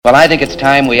Well, I think it's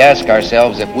time we ask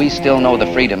ourselves if we still know the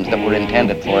freedoms that were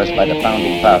intended for us by the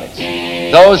founding fathers.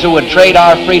 Those who would trade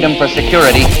our freedom for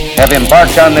security have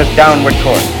embarked on this downward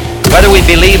course. Whether we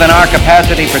believe in our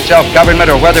capacity for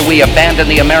self-government or whether we abandon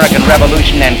the American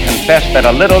Revolution and confess that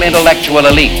a little intellectual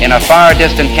elite in a far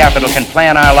distant capital can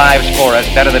plan our lives for us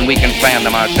better than we can plan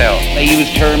them ourselves. They use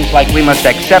terms like we must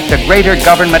accept a greater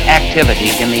government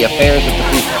activity in the affairs of the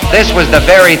people. This was the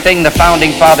very thing the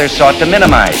Founding Fathers sought to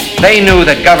minimize. They knew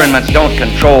that governments don't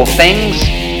control things.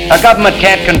 A government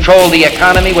can't control the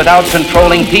economy without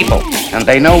controlling people. And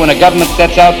they know when a government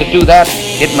sets out to do that,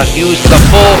 it must use the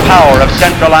full power of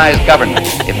centralized government.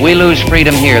 If we lose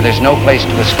freedom here, there's no place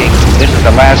to escape. This is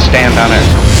the last stand on earth.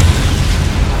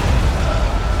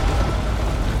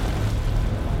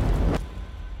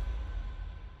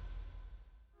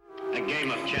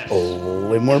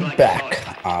 Oh, and we're back.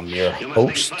 I'm your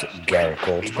host, Garrett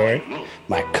Goldsberry.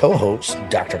 My co-host,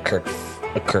 Dr. Kirk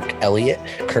Elliott,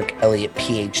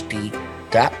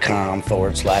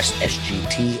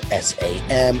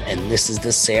 KirkElliottPhD.com/SGTSAM, and this is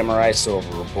the Samurai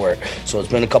Silver Report. So it's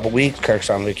been a couple weeks. Kirk's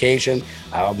on vacation.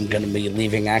 I'm going to be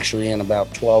leaving actually in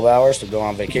about 12 hours to go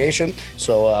on vacation.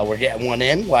 So we're getting one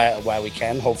in while we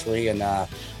can, hopefully, and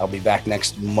I'll be back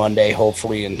next Monday,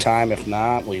 hopefully in time. If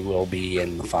not, we will be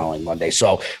in the following Monday.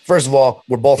 So first of all,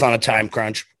 we're both on a time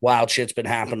crunch. Wild shit's been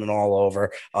happening all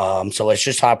over. So let's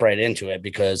just hop right into it,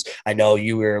 because I know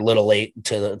you were a little late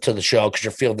to the show because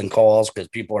you're fielding calls because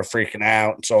people are freaking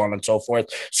out and so on and so forth.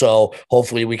 So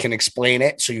hopefully we can explain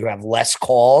it so you have less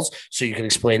calls so you can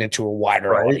explain it to a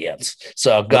wider audience.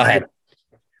 So go ahead.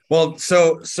 Well,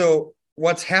 so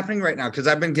what's happening right now, because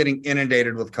I've been getting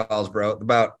inundated with calls, bro,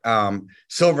 about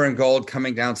silver and gold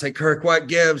coming down. Say, Kirk, what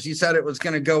gives? You said it was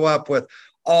going to go up with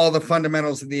all the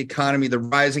fundamentals of the economy, the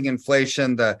rising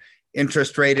inflation, the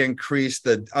interest rate increase,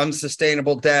 the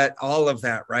unsustainable debt, all of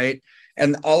that, right?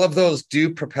 And all of those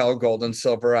do propel gold and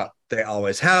silver up. They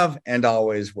always have and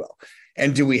always will.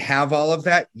 And do we have all of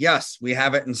that? Yes, we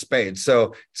have it in spades.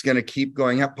 So it's going to keep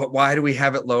going up. But why do we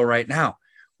have it low right now?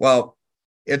 Well,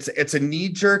 it's a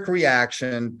knee-jerk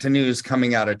reaction to news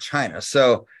coming out of China.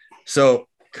 So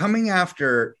coming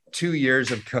after 2 years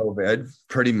of COVID,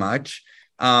 pretty much,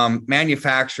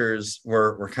 manufacturers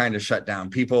were kind of shut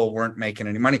down. People weren't making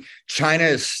any money. China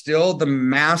is still the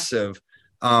massive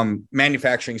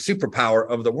manufacturing superpower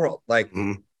of the world. Like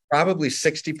probably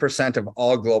 60% of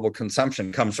all global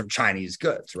consumption comes from Chinese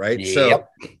goods, right? Yep.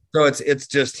 So it's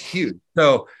just huge.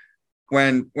 So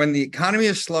when the economy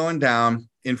is slowing down,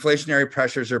 inflationary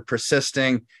pressures are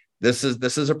persisting. This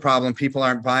is a problem. People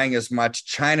aren't buying as much.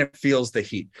 China feels the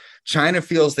heat. China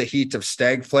feels the heat of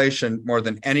stagflation more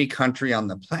than any country on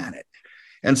the planet.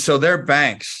 And so their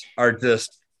banks are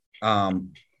just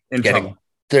trouble.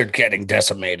 They're getting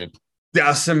decimated.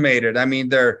 I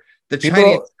mean,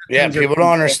 people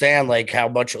don't understand like how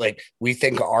much like we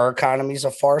think our economy is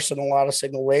a farce in a lot of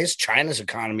single ways. China's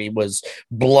economy was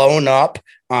blown up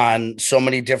on so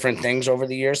many different things over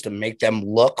the years to make them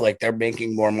look like they're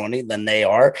making more money than they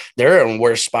are. They're in a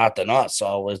worse spot than us.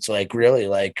 So it's like really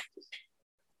like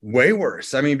way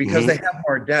worse. I mean, because they have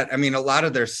more debt. I mean, a lot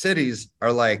of their cities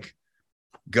are like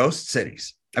ghost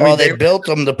cities. They built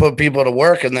them to put people to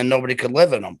work and then nobody could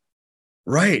live in them.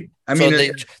 Right. I mean, so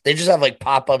they just have like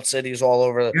pop-up cities all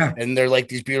over, and they're like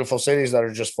these beautiful cities that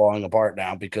are just falling apart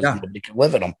now because nobody can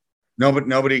live in them.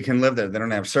 Nobody can live there. They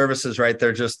don't have services, right?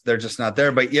 They're just not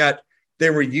there. But yet they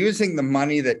were using the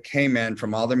money that came in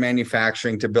from all their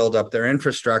manufacturing to build up their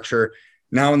infrastructure.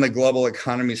 Now, when the global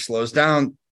economy slows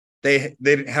down, they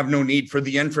have no need for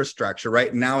the infrastructure,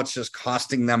 right? Now it's just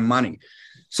costing them money.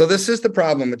 So this is the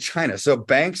problem with China. So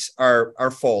banks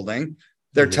are folding.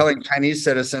 They're telling Chinese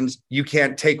citizens, you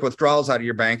can't take withdrawals out of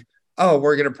your bank. Oh,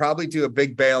 we're going to probably do a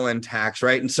big bail-in tax,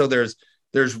 right? And so there's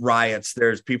riots.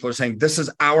 There's people are saying, this is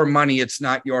our money. It's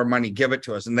not your money. Give it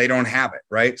to us. And they don't have it,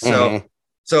 right? So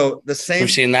the same.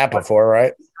 We've seen that before,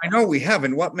 right? I know we have.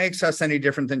 And what makes us any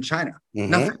different than China?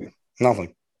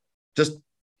 Nothing. Just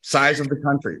size of the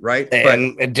country, right?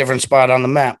 And a different spot on the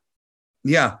map.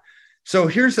 Yeah. So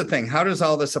here's the thing. How does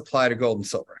all this apply to gold and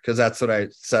silver? Because that's what I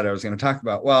said I was going to talk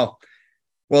about. Well,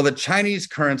 the Chinese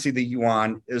currency, the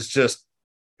yuan, is just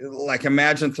like,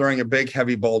 imagine throwing a big,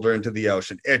 heavy boulder into the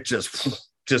ocean. It just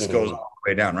goes all the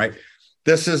way down, right?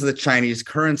 This is the Chinese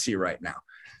currency right now.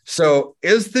 So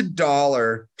is the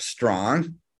dollar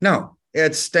strong? No,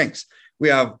 it stinks. We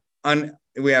have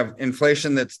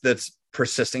inflation that's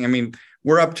persisting. I mean,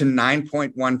 we're up to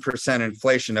 9.1%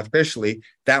 inflation officially.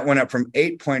 That went up from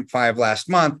 8.5 last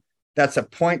month. That's a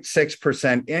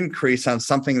 0.6% increase on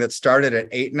something that started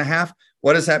at 8.5.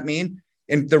 What does that mean?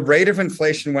 And the rate of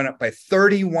inflation went up by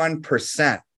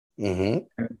 31%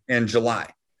 in July.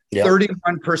 Yep.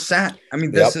 31%. I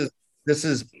mean, this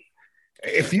is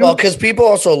if you because people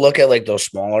also look at like those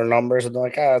smaller numbers and they're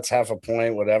like, it's half a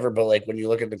point, whatever. But like when you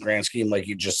look at the grand scheme, like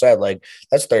you just said, like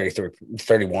that's 33,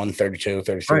 31, 32,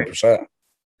 33%. Right.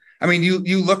 I mean,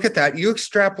 you look at that, you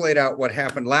extrapolate out what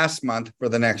happened last month for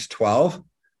the next 12.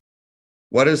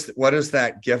 What does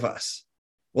that give us?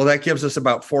 Well, that gives us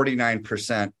about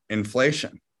 49%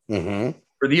 inflation for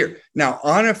the year. Now,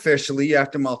 unofficially, you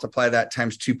have to multiply that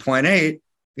times 2.8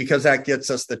 because that gets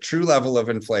us the true level of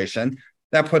inflation.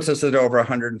 That puts us at over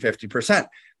 150%.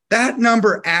 That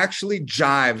number actually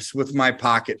jives with my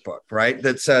pocketbook, right?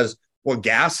 That says, well,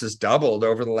 gas has doubled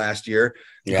over the last year.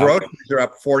 Yeah. Groceries are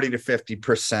up 40 to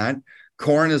 50%.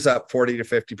 Corn is up 40 to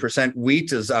 50%.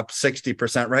 Wheat is up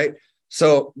 60%, right?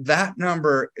 So that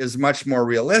number is much more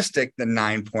realistic than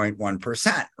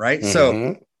 9.1%, right?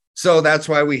 So that's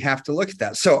why we have to look at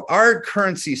that. So our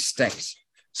currency stinks.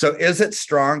 So is it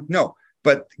strong? No.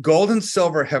 But gold and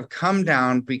silver have come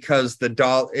down because the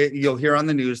dollar, you'll hear on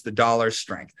the news, the dollar's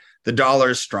strength. The dollar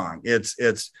is strong.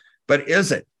 But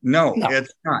is it? No,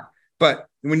 it's not. But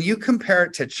when you compare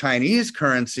it to Chinese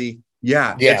currency,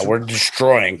 we're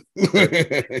destroying.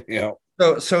 Yeah.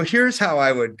 So here's how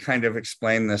I would kind of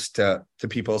explain this to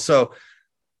people. So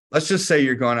let's just say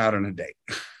you're going out on a date.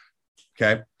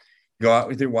 Okay. Go out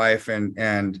with your wife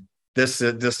and this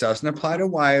doesn't apply to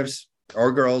wives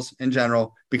or girls in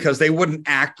general because they wouldn't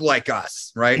act like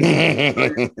us, right?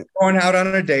 Going out on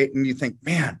a date and you think,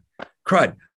 man,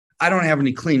 crud, I don't have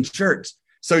any clean shirts.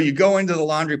 So you go into the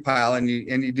laundry pile and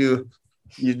you do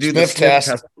the sniff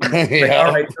test. Like,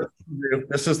 all right,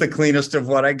 this is the cleanest of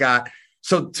what I got.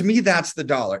 So to me, that's the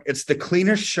dollar. It's the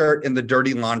cleanest shirt in the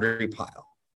dirty laundry pile,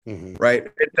 right?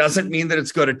 It doesn't mean that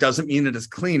it's good. It doesn't mean that it's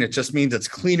clean. It just means it's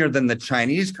cleaner than the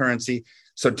Chinese currency.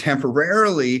 So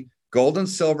temporarily, gold and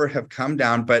silver have come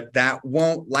down, but that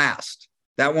won't last.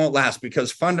 That won't last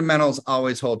because fundamentals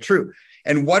always hold true.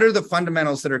 And what are the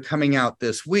fundamentals that are coming out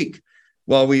this week?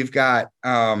 Well, we've got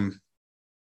the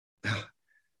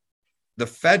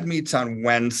Fed meets on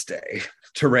Wednesday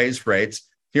to raise rates.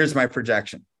 Here's my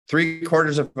projection.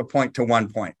 0.75 of a point to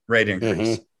 1 point rate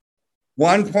increase.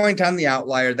 1 point on the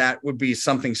outlier, that would be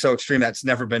something so extreme that's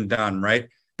never been done, right?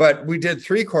 But we did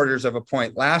 0.75 of a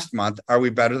point last month. Are we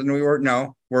better than we were?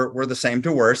 No, we're the same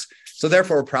to worse. So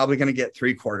therefore, we're probably going to get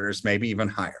 0.75, maybe even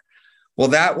higher. Well,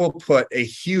 that will put a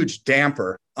huge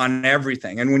damper on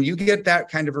everything. And when you get that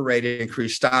kind of a rate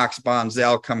increase, stocks, bonds, they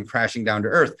all come crashing down to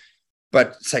earth.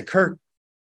 But it's like, Kirk,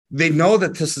 they know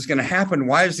that this is going to happen.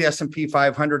 Why is the S&P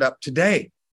 500 up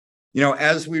today? You know,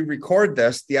 as we record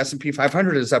this, the S&P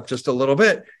 500 is up just a little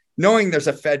bit, knowing there's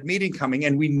a Fed meeting coming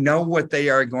and we know what they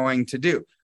are going to do.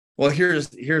 Well, here's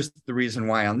the reason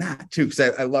why on that too,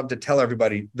 because I love to tell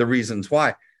everybody the reasons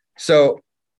why. So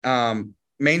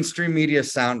mainstream media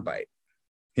soundbite.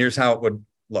 Here's how it would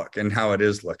look and how it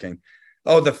is looking.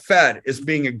 Oh, the Fed is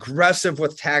being aggressive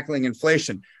with tackling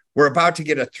inflation. We're about to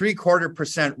get a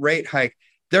 0.75% rate hike.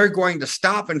 They're going to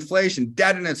stop inflation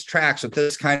dead in its tracks with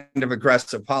this kind of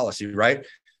aggressive policy, right?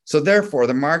 So therefore,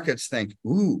 the markets think,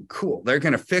 ooh, cool. They're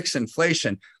going to fix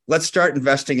inflation. Let's start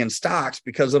investing in stocks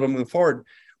because it'll move forward.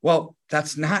 Well,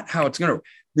 that's not how it's going to.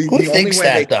 Who thinks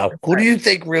that, though? Who do you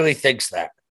think really thinks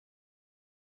that?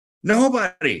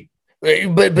 Nobody. But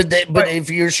if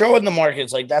you're showing the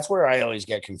markets, like that's where I always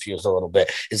get confused a little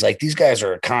bit. Is like these guys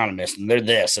are economists and they're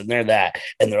this and they're that,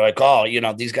 and they're like, oh, you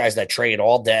know, these guys that trade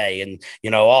all day and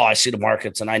you know, oh, I see the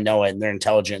markets and I know it and they're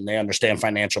intelligent and they understand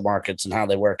financial markets and how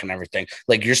they work and everything.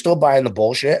 Like you're still buying the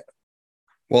bullshit.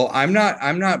 Well, I'm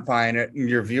not buying it. And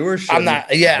your viewers, I'm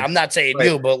not saying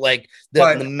you, but like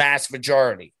the mass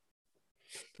majority.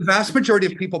 The vast majority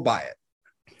of people buy it.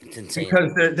 It's insane.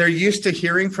 Because they're used to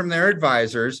hearing from their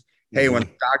advisors. Hey, when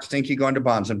stocks think you go into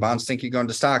bonds and bonds think you go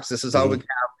into stocks, this is all we have.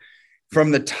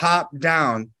 From the top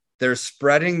down, they're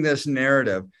spreading this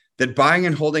narrative that buying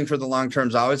and holding for the long term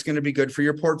is always going to be good for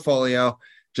your portfolio.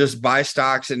 Just buy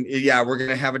stocks and we're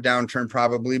going to have a downturn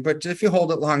probably, but if you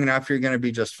hold it long enough, you're going to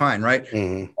be just fine, right?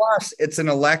 Plus, it's an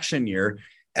election year.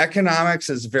 Economics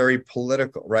is very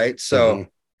political, right? So,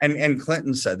 and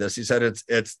Clinton said this. He said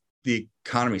it's the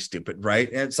economy, stupid, right?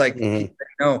 And it's like,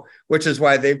 no, which is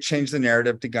why they've changed the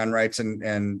narrative to gun rights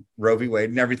and Roe v. Wade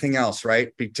and everything else,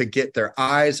 right? To get their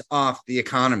eyes off the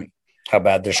economy. How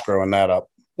bad they're screwing that up.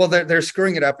 Well, they're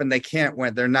screwing it up and they can't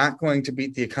win. They're not going to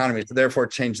beat the economy. So therefore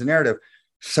change the narrative.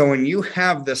 So when you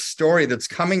have this story that's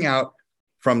coming out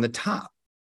from the top,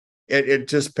 it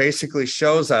just basically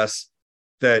shows us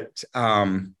that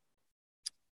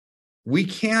we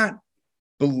can't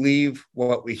believe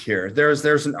what we hear.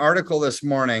 There's an article this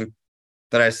morning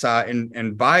that I saw in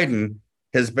Biden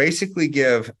has basically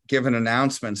given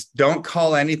announcements. Don't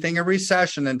call anything a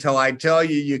recession until I tell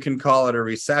you you can call it a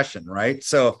recession, right?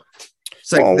 So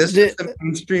it's like this is the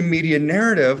mainstream media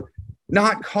narrative,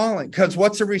 not calling, because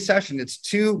what's a recession? It's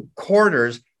 2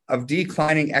 quarters of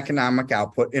declining economic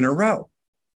output in a row.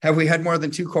 Have we had more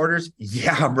than 2 quarters?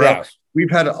 Yeah, bro. Yes.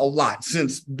 We've had a lot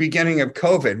since beginning of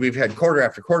COVID. We've had quarter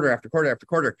after quarter after quarter after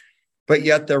quarter, but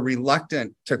yet they're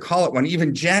reluctant to call it one.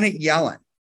 Even Janet Yellen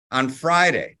on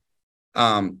Friday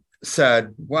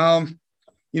said, well,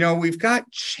 we've got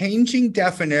changing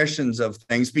definitions of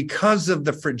things because of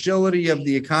the fragility of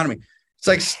the economy. It's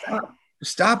like,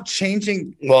 stop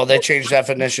changing. Well, they change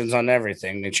definitions on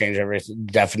everything. They change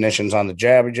definitions on the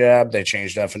jab. They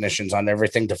change definitions on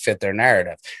everything to fit their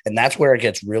narrative. And that's where it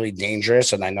gets really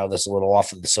dangerous. And I know this is a little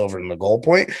off of the silver and the gold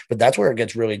point, but that's where it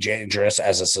gets really dangerous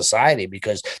as a society,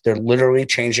 because they're literally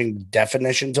changing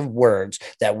definitions of words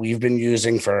that we've been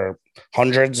using for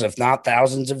hundreds, if not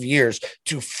thousands of years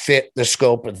to fit the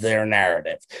scope of their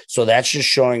narrative. So that's just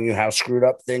showing you how screwed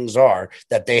up things are,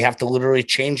 that they have to literally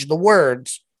change the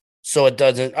words so it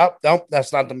doesn't, nope,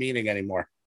 that's not the meaning anymore.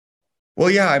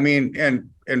 Well, yeah, I mean,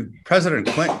 and President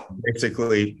Clinton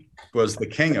basically was the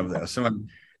king of this. So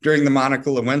during the Monica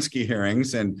Lewinsky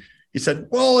hearings, and he said,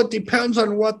 well, it depends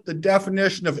on what the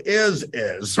definition of is,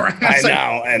 right?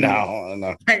 I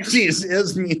know. Geez,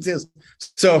 is means is.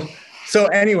 So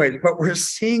anyway, but we're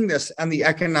seeing this on the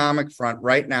economic front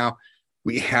right now.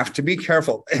 We have to be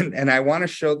careful. And I want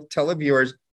to tell the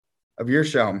viewers of your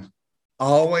show,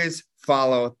 always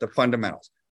follow the fundamentals.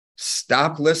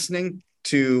 Stop listening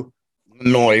to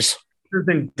noise.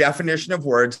 The definition of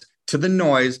words, to the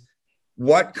noise.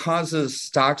 What causes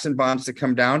stocks and bonds to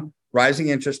come down? Rising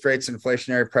interest rates,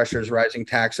 inflationary pressures, rising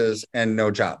taxes, and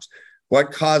no jobs.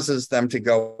 What causes them to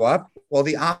go up? Well,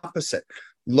 the opposite.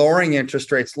 Lowering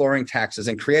interest rates, lowering taxes,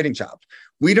 and creating jobs.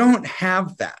 We don't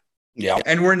have that. Yeah.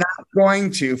 And we're not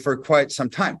going to for quite some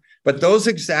time. But those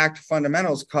exact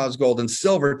fundamentals cause gold and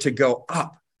silver to go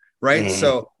up, right? Mm.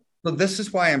 So this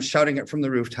is why I'm shouting it from the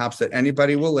rooftops that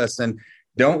anybody will listen.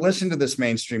 Don't listen to this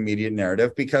mainstream media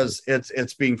narrative, because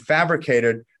it's being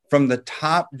fabricated from the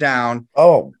top down.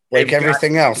 Oh, like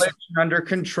everything else. Under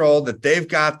control, that they've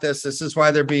got this. This is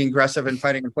why they're being aggressive in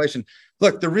fighting inflation.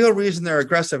 Look, the real reason they're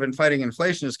aggressive in fighting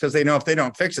inflation is because they know if they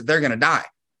don't fix it, they're going to die.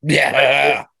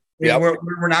 Yeah. Yep.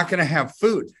 We're not going to have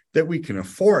food that we can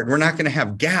afford. We're not going to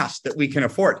have gas that we can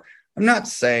afford. I'm not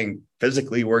saying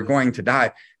physically we're going to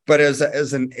die, but as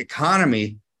an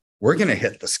economy, we're going to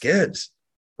hit the skids,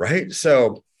 right?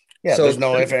 So there's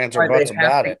no ifs, ands, or buts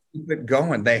about it. Keep it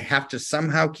going. They have to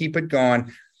somehow keep it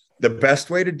going. The best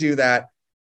way to do that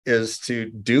is to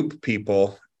dupe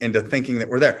people into thinking that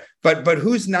we're there. But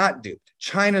who's not duped?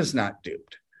 China's not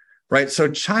duped, right? So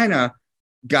China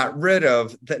got rid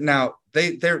of that. Now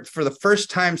they're for the first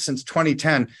time since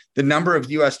 2010, the number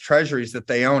of U.S. treasuries that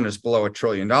they own is below $1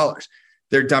 trillion.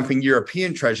 They're dumping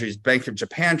European treasuries, Bank of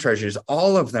Japan treasuries,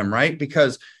 all of them, right?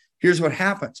 Because here's what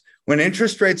happens. When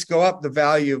interest rates go up, the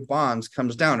value of bonds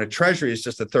comes down. A treasury is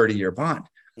just a 30-year bond.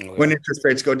 Okay. When interest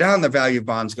rates go down, the value of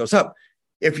bonds goes up.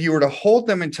 If you were to hold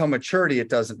them until maturity, it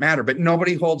doesn't matter. But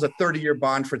nobody holds a 30-year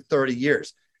bond for 30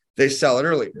 years. They sell it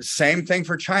early. Same thing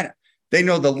for China. They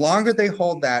know the longer they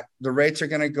hold that, the rates are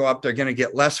going to go up. They're going to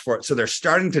get less for it. So they're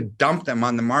starting to dump them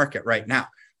on the market right now.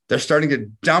 They're starting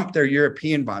to dump their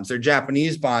European bonds, their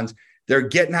Japanese bonds. They're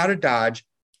getting out of Dodge.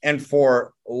 And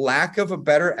for lack of a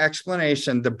better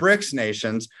explanation, the BRICS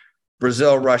nations,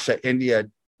 Brazil, Russia, India,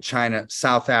 China,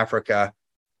 South Africa,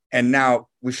 and now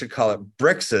we should call it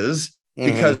BRICS's,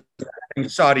 because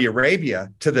Saudi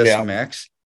Arabia to this mix,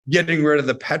 getting rid of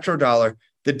the petrodollar.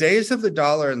 The days of the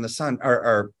dollar and the sun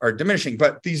are diminishing.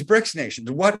 But these BRICS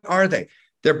nations, what are they?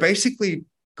 They're basically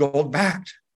gold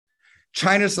backed.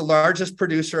 China's the largest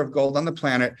producer of gold on the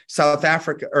planet. South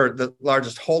Africa, or the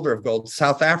largest holder of gold.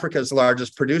 South Africa is the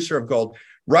largest producer of gold.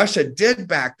 Russia did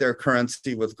back their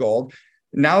currency with gold.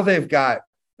 Now they've got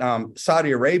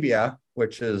Saudi Arabia,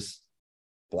 which is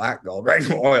black gold,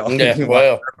 right? Oil. Yeah,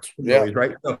 oil. Yeah.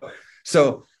 Right.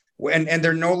 So and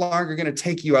they're no longer going to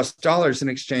take US dollars in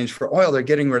exchange for oil. They're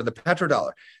getting rid of the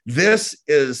petrodollar. This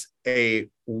is a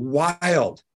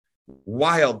wild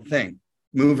thing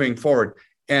moving forward.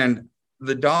 And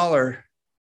the dollar,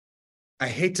 I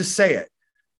hate to say it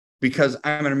because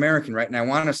I'm an American, right? And I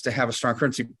want us to have a strong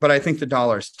currency, but I think the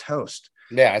dollar is toast.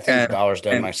 Yeah, I think the dollar's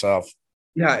dead myself.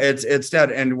 Yeah, it's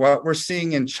dead. And what we're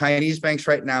seeing in Chinese banks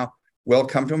right now will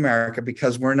come to America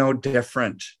because we're no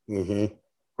different. Mm-hmm.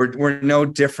 We're no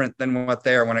different than what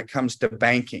they are when it comes to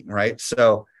banking, right?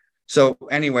 So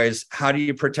anyways, how do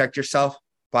you protect yourself?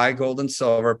 Buy gold and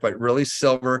silver, but really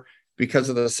silver, because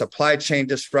of the supply chain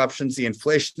disruptions, the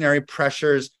inflationary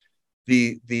pressures,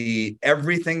 the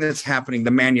everything that's happening,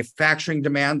 the manufacturing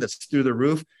demand that's through the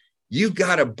roof. You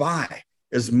got to buy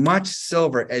as much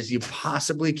silver as you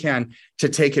possibly can to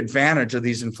take advantage of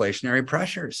these inflationary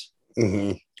pressures.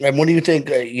 Mm-hmm. And what do you think,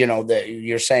 that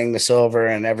you're saying the silver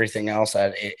and everything else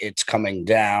that it's coming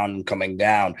down.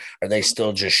 Are they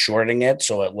still just shorting it?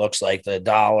 So it looks like the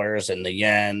dollars and the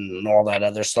yen and all that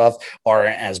other stuff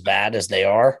aren't as bad as they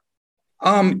are?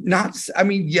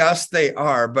 Yes, they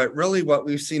are. But really what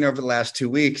we've seen over the last 2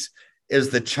 weeks is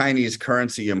the Chinese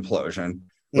currency implosion,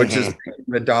 which is making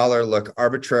the dollar look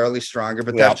arbitrarily stronger,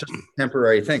 but that's just a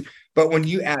temporary thing. But when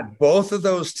you add both of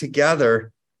those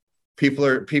together, people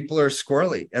are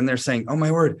squirrely, and they're saying, oh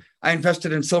my word, I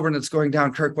invested in silver and it's going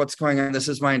down. Kirk, what's going on? This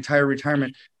is my entire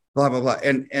retirement, blah, blah, blah.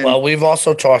 And well, we've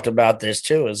also talked about this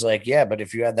too. It's like, yeah, but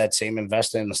if you had that same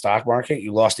investment in the stock market,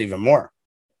 you lost even more.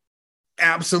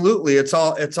 Absolutely. It's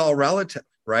all relative,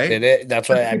 right? That's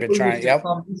why I've been trying. Yep.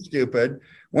 Stupid.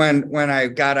 When I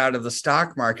got out of the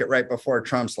stock market right before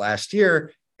Trump's last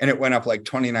year and it went up like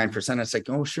 29%, it's like,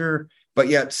 oh, sure. But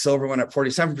yet silver went up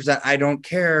 47%. I don't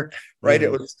care, right?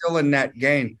 It was still a net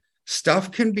gain.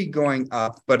 Stuff can be going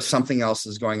up, but something else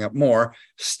is going up more.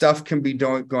 Stuff can be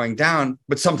going down,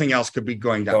 but something else could be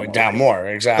going down more.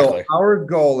 Exactly. So our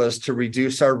goal is to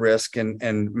reduce our risk and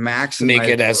maximize, make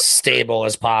it as stable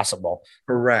as possible.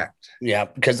 Correct. Yeah,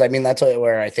 because that's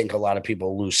where I think a lot of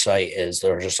people lose sight is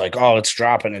they're just like, oh, it's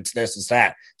dropping, it's this, it's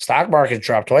that. Stock market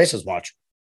dropped twice as much.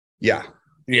 Yeah.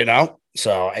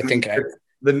 So I think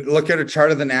look at a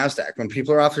chart of the NASDAQ. When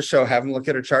people are off the show, have them look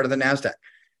at a chart of the NASDAQ.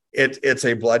 It's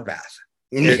a bloodbath.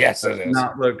 Yes, it is.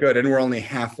 Not look good, and we're only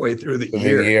halfway through the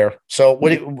year. So,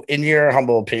 what, in your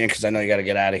humble opinion, because I know you got to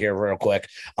get out of here real quick,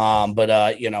 how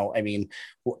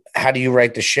do you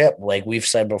right the ship? Like we've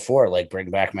said before, like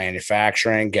bring back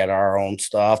manufacturing, get our own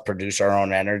stuff, produce our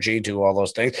own energy, do all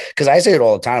those things. Because I say it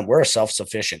all the time, we're a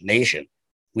self-sufficient nation.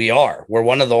 We're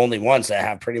one of the only ones that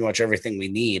have pretty much everything we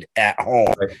need at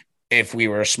home. Right. If we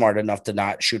were smart enough to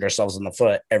not shoot ourselves in the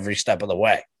foot every step of the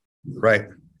way. Right.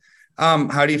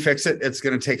 How do you fix it? It's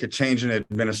going to take a change in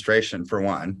administration for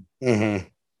one,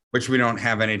 which we don't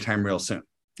have anytime real soon.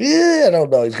 Yeah, I don't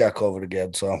know. He's got COVID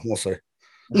again, so we'll see.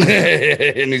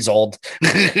 And he's old.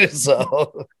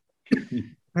 So,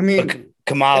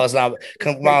 Kamala's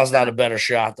not a better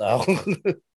shot, though.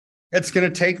 It's going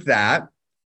to take that.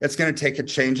 It's going to take a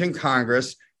change in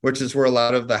Congress, which is where a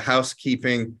lot of the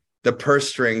housekeeping, the purse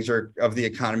strings of the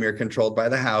economy are controlled by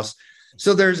the House.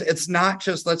 So it's not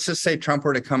just, let's just say Trump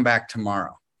were to come back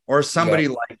tomorrow or somebody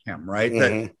like him, right?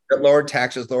 That lowered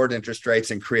taxes, lowered interest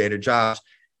rates and created jobs.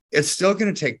 It's still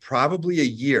going to take probably a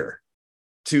year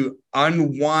to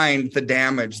unwind the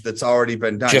damage that's already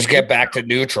been done. Just get back to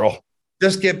neutral.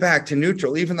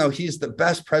 Even though he's the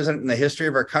best president in the history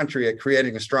of our country at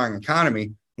creating a strong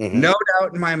economy, no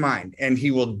doubt in my mind. And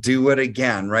he will do it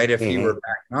again, right? If he were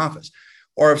back in office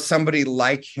or if somebody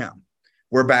like him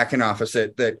we're back in office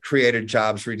that created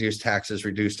jobs, reduced taxes,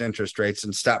 reduced interest rates,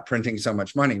 and stopped printing so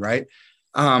much money, right?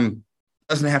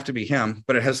 Doesn't have to be him,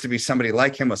 but it has to be somebody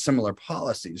like him with similar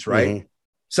policies, right?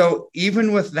 So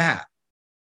even with that,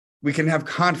 we can have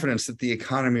confidence that the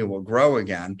economy will grow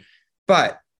again,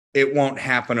 but it won't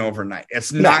happen overnight.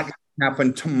 It's not going to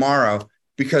happen tomorrow.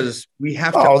 Because we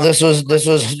have to. Oh, this was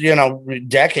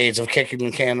decades of kicking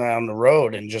the can down the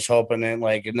road and just hoping it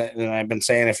and I've been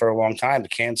saying it for a long time. The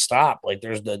can't stop. Like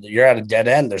you're at a dead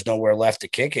end. There's nowhere left to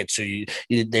kick it. So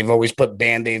they've always put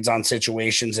band-aids on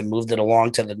situations and moved it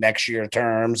along to the next year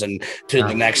terms and to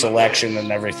the next election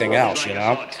and everything else.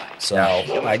 So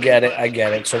I get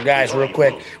it. So guys, real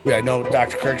quick, I know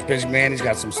Dr. Kirk's busy man. He's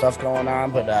got some stuff going on,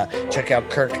 but check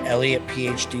out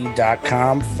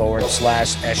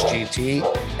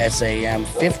KirkElliottPhD.com/SGT.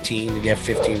 SAM15 to get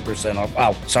 15% off.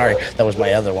 Oh, sorry, that was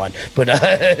my other one. But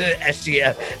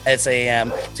SGF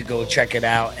SAM to go check it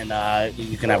out, and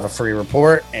you can have a free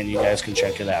report, and you guys can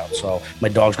check it out. So my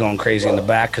dog's going crazy in the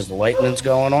back because the lightning's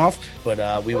going off.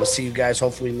 But we will see you guys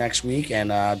hopefully next week. And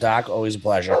Doc, always a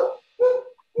pleasure.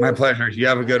 My pleasure. You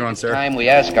have a good one, sir. Time we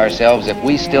ask ourselves if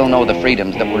we still know the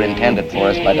freedoms that were intended for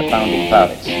us by the founding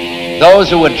fathers. Those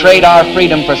who would trade our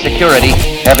freedom for security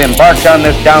have embarked on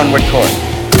this downward course.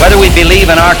 Whether we believe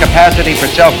in our capacity for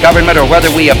self-government or whether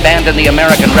we abandon the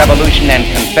American Revolution and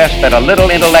confess that a little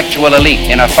intellectual elite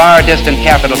in a far distant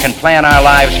capital can plan our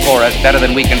lives for us better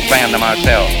than we can plan them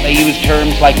ourselves. They use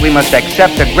terms like we must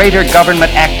accept a greater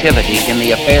government activity in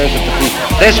the affairs of the people.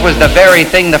 This was the very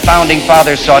thing the Founding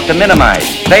Fathers sought to minimize.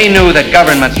 They knew that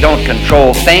governments don't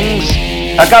control things.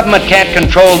 A government can't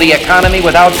control the economy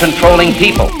without controlling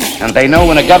people. And they know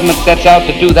when a government sets out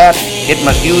to do that, it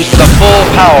must use the full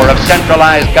power of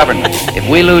centralized government. If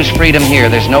we lose freedom here,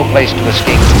 there's no place to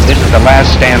escape. This is the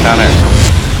last stand on Earth.